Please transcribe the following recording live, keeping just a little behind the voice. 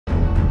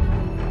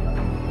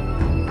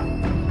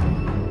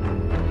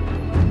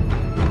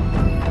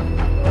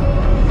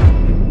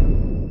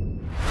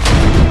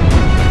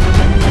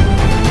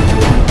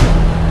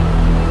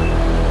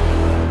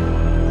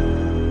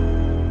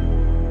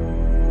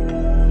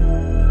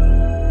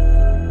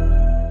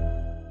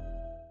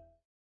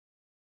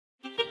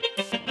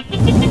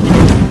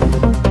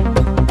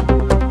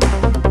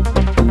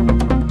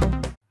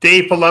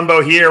Dave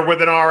Palumbo here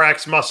with an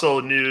RX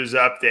Muscle News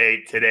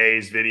update.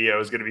 Today's video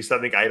is going to be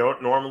something I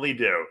don't normally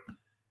do.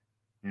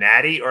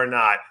 Natty or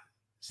not,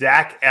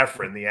 Zac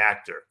Efron, the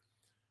actor.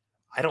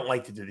 I don't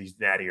like to do these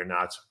natty or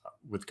nots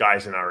with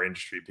guys in our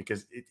industry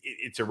because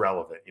it's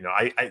irrelevant. You know,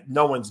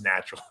 no one's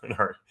natural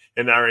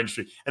in our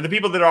industry, and the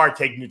people that are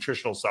take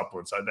nutritional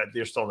supplements.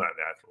 They're still not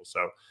natural.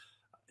 So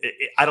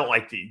I don't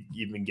like to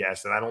even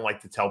guess, and I don't like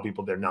to tell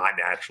people they're not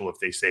natural if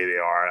they say they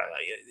are.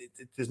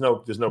 There's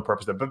no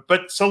purpose there.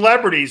 But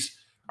celebrities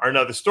are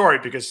another story,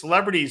 because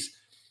celebrities,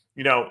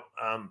 you know,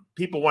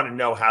 people want to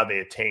know how they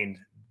attained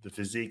the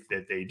physique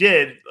that they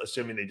did,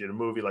 assuming they did a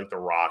movie like The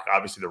Rock.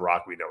 Obviously, The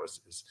Rock we know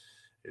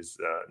is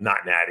not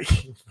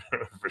natty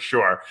for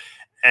sure.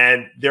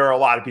 And there are a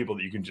lot of people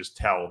that you can just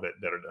tell that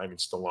are, I mean,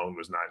 Stallone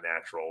was not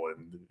natural,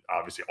 and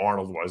obviously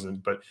Arnold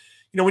wasn't. But,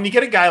 you know, when you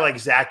get a guy like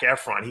Zac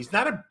Efron, he's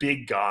not a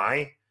big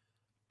guy,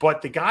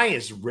 but the guy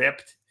is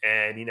ripped,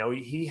 and, you know,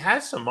 he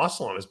has some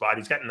muscle on his body.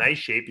 He's got nice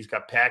shape. He's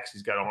got pecs.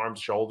 He's got arms,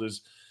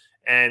 shoulders.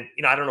 And,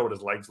 you know, I don't know what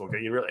his legs look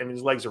like. I mean,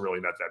 his legs are really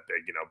not that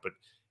big, you know, but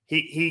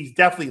he's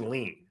definitely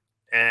lean.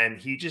 And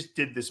he just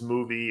did this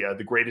movie,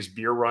 The Greatest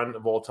Beer Run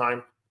of All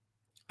Time.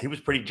 He was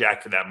pretty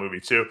jacked for that movie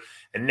too.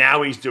 And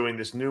now he's doing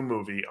this new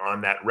movie on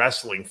that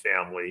wrestling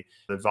family,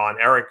 the Von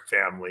Erich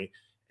family.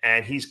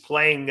 And he's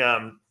playing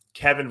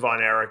Kevin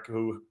Von Erich,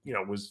 who, you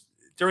know, was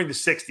during the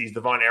 60s, the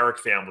Von Erich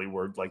family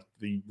were like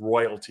the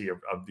royalty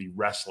of the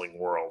wrestling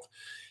world.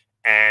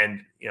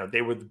 And, you know,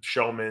 they were the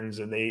showmans,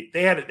 and they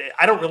had,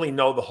 I don't really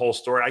know the whole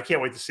story. I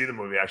can't wait to see the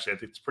movie. Actually, I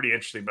think it's pretty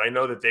interesting, but I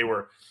know that they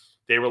were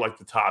like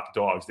the top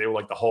dogs. They were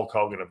like the Hulk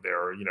Hogan of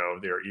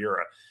their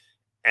era.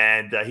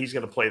 And he's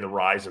going to play the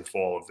rise and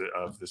fall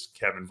of this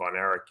Kevin Von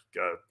Erich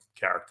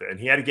character. And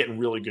he had to get in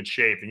really good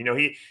shape. And, you know,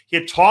 he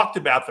had talked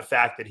about the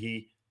fact that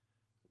he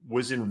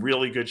was in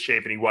really good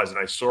shape, and he was. And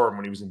I saw him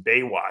when he was in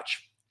Baywatch.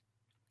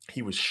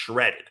 He was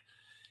shredded.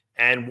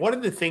 And one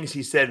of the things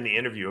he said in the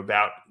interview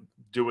about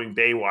doing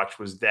Baywatch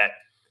was that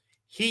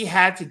he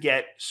had to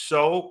get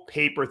so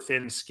paper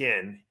thin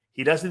skin,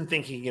 he doesn't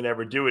think he can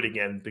ever do it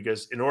again,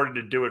 because in order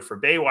to do it for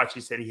Baywatch,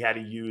 he said he had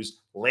to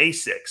use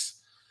Lasix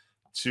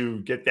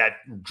to get that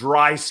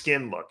dry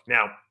skin look.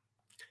 Now,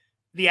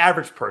 the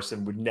average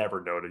person would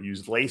never know to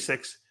use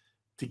Lasix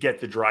to get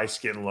the dry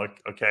skin look,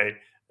 okay?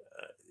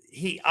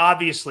 He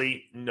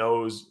obviously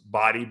knows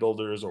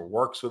bodybuilders or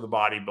works with a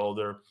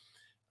bodybuilder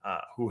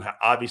who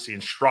obviously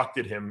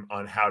instructed him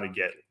on how to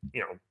get,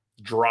 you know,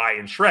 dry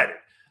and shredded.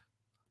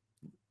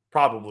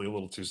 Probably a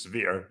little too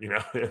severe, you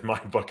know. In my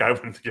book, I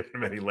wouldn't give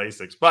him any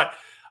Lasix. But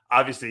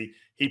obviously,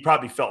 he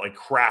probably felt like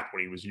crap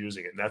when he was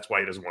using it, and that's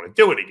why he doesn't want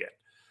to do it again.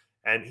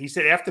 And he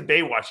said after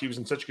Baywatch, he was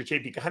in such good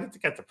shape, he kind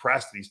of got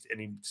depressed,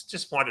 and he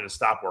just wanted to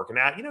stop working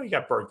out. You know, he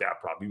got burnt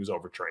out probably. He was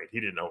overtrained. He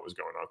didn't know what was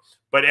going on.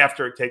 But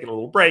after taking a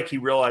little break, he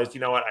realized,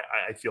 you know what,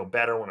 I feel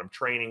better when I'm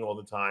training all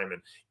the time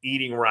and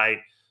eating right.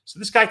 So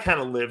this guy kind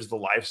of lives the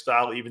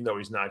lifestyle, even though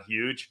he's not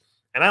huge.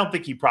 And I don't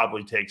think he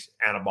probably takes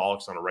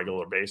anabolics on a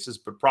regular basis,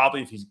 but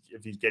probably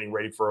if he's getting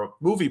ready for a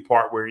movie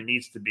part where he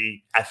needs to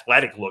be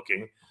athletic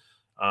looking,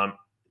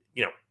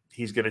 you know,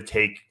 he's going to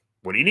take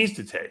what he needs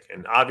to take.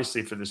 And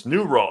obviously for this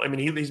new role, I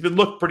mean, he's been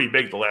looked pretty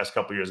big the last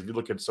couple of years. If you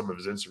look at some of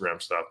his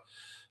Instagram stuff,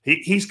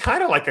 he's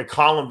kind of like a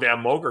Colin Van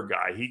Moger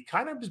guy. He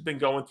kind of has been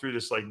going through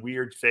this like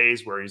weird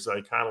phase where he's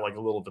like kind of like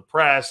a little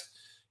depressed.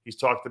 He's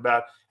talked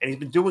about, and he's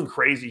been doing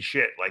crazy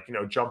shit, like, you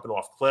know, jumping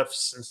off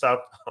cliffs and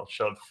stuff. I'll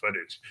show the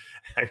footage.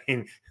 I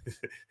mean,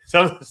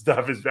 some of the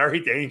stuff is very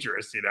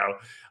dangerous, you know.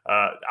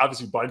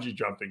 Obviously bungee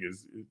jumping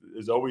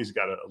is always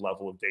got a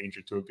level of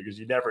danger to it, because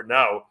you never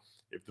know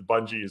if the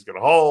bungee is going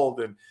to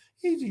hold, and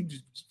he's, you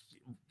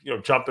know,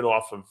 jumping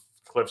off of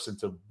cliffs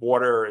into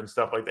water and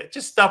stuff like that.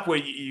 Just stuff where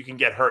you can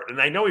get hurt.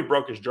 And I know he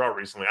broke his jaw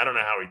recently. I don't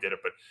know how he did it,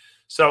 but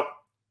so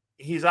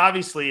he's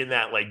obviously in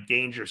that like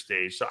danger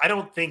stage. So I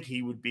don't think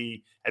he would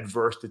be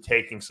adverse to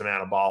taking some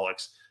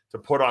anabolics to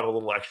put on a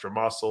little extra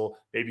muscle,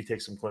 maybe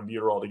take some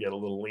clenbuterol to get a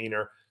little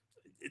leaner.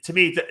 To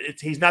me,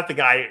 he's not the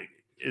guy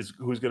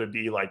who's going to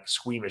be like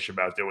squeamish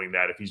about doing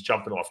that if he's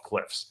jumping off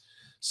cliffs.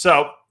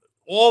 So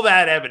all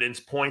that evidence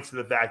points to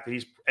the fact that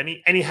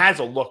he has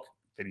a look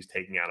that he's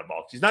taking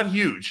anabolics. He's not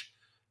huge,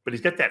 but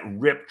he's got that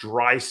ripped,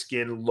 dry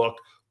skin look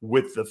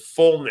with the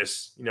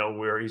fullness, you know,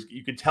 where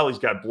you can tell he's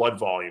got blood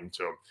volume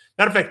to him.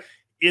 Matter of fact,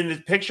 in the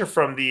picture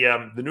from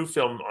the new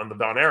film on the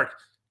Von Erich,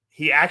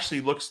 he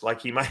actually looks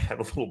like he might have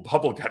a little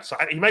bubble gut. So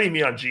he might even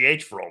be on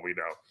GH for all we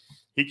know.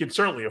 He can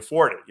certainly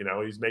afford it. You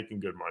know, he's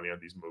making good money on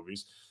these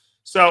movies.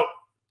 So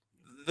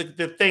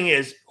the thing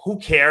is, who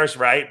cares,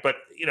 right? But,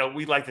 you know,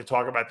 we like to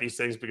talk about these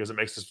things because it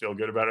makes us feel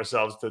good about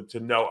ourselves to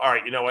know, all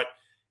right, you know what?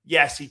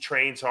 Yes, he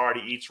trains hard.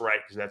 He eats right,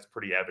 because that's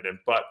pretty evident.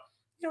 But,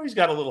 you know, he's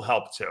got a little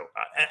help too.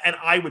 And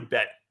I would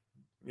bet,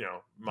 you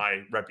know,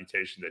 my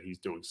reputation that he's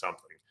doing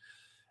something.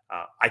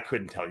 I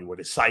couldn't tell you what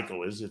his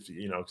cycle is, if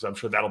you know, because I'm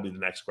sure that'll be the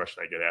next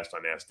question I get asked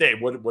on Ask Dave.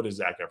 What is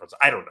Zac Efron's?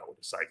 I don't know what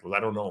his cycle is. I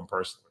don't know him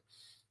personally.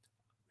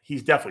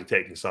 He's definitely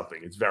taking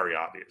something. It's very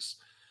obvious.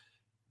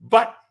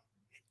 But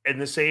in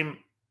the same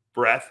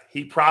breath,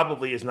 he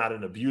probably is not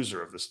an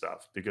abuser of the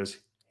stuff, because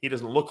he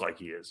doesn't look like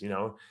he is. You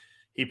know,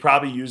 he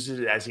probably uses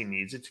it as he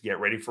needs it to get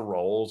ready for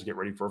roles, get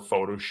ready for a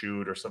photo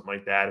shoot or something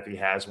like that if he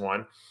has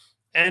one.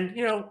 And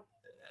you know,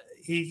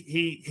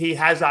 he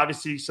has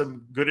obviously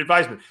some good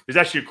advisement. There's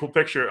actually a cool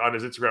picture on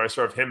his Instagram I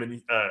saw of him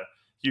and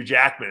Hugh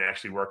Jackman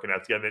actually working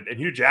out together. And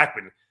Hugh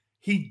Jackman,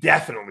 he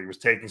definitely was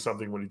taking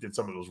something when he did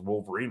some of those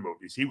Wolverine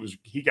movies.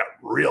 He got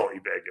really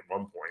big at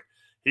one point.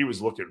 He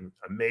was looking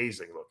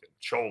amazing looking.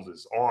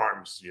 Shoulders,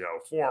 arms, you know,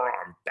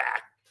 forearm,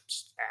 back,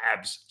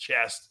 abs,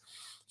 chest.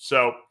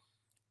 So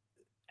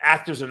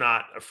actors are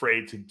not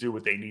afraid to do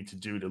what they need to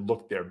do to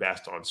look their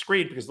best on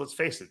screen because let's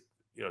face it,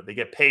 you know, they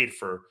get paid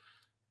for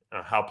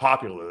how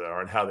popular they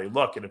are and how they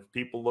look. And if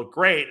people look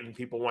great and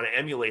people want to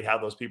emulate how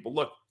those people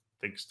look,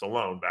 think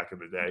Stallone back in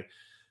the day,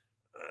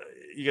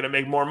 you're going to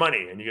make more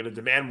money and you're going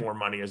to demand more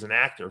money as an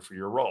actor for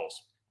your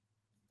roles.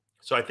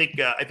 So I think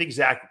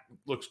Zac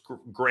looks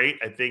great.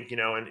 I think, you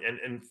know,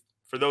 and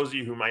for those of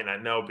you who might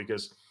not know,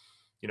 because,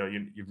 you know,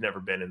 you've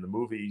never been in the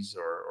movies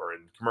or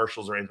in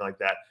commercials or anything like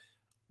that,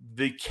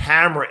 the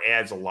camera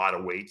adds a lot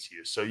of weight to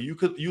you. So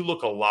you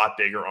look a lot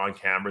bigger on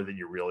camera than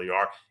you really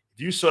are. If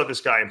you saw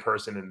this guy in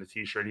person in the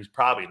t-shirt, he's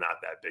probably not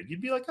that big.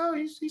 You'd be like, oh,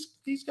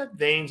 he's got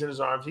veins in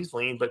his arms. He's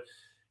lean, but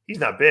he's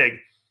not big.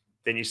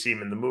 Then you see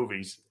him in the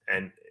movies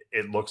and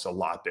it looks a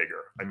lot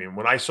bigger. I mean,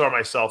 when I saw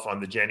myself on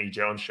the Jenny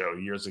Jones show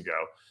years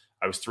ago,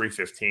 I was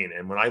 315.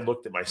 And when I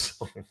looked at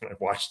myself, when I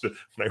watched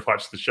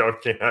the show,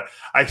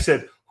 I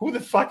said, who the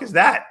fuck is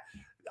that?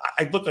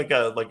 I looked like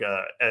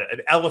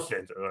an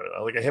elephant,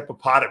 or like a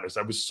hippopotamus.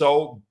 I was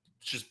so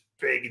just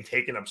big and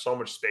taking up so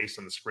much space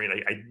on the screen.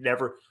 I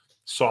never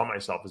saw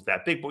myself as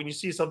that big. But when you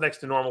see yourself next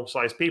to normal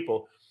sized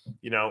people,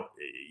 you know,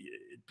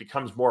 it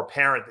becomes more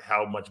apparent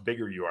how much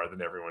bigger you are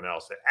than everyone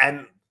else.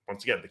 And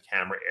once again, the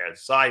camera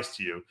adds size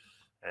to you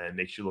and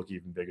makes you look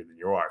even bigger than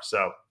you are.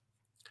 So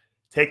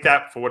take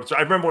that for what it's. I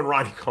remember when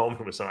Ronnie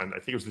Coleman was on, I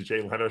think it was the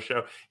Jay Leno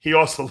show. He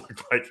also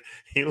looked like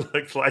he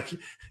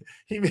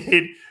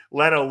made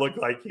Leno look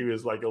like he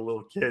was like a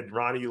little kid.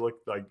 Ronnie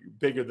looked like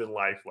bigger than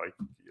life, like,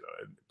 you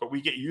know. But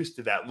we get used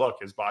to that look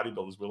as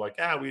bodybuilders. We're like,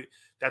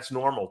 that's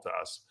normal to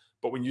us.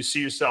 But when you see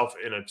yourself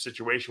in a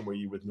situation where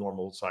you with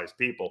normal sized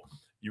people,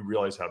 you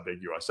realize how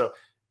big you are. So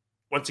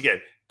once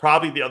again,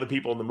 probably the other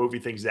people in the movie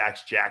think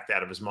Zac's jacked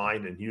out of his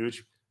mind and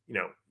huge. You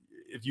know,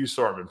 if you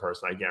saw him in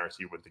person, I guarantee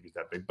you wouldn't think he's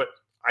that big. But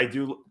I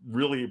do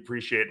really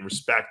appreciate and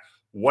respect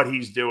what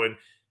he's doing,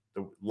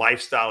 the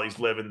lifestyle he's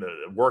living,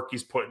 the work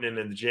he's putting in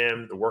the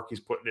gym, the work he's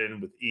putting in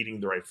with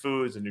eating the right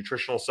foods and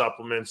nutritional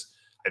supplements.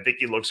 I think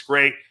he looks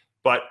great.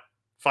 But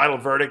final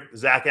verdict,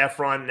 Zac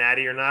Efron,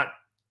 natty or not?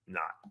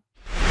 Not.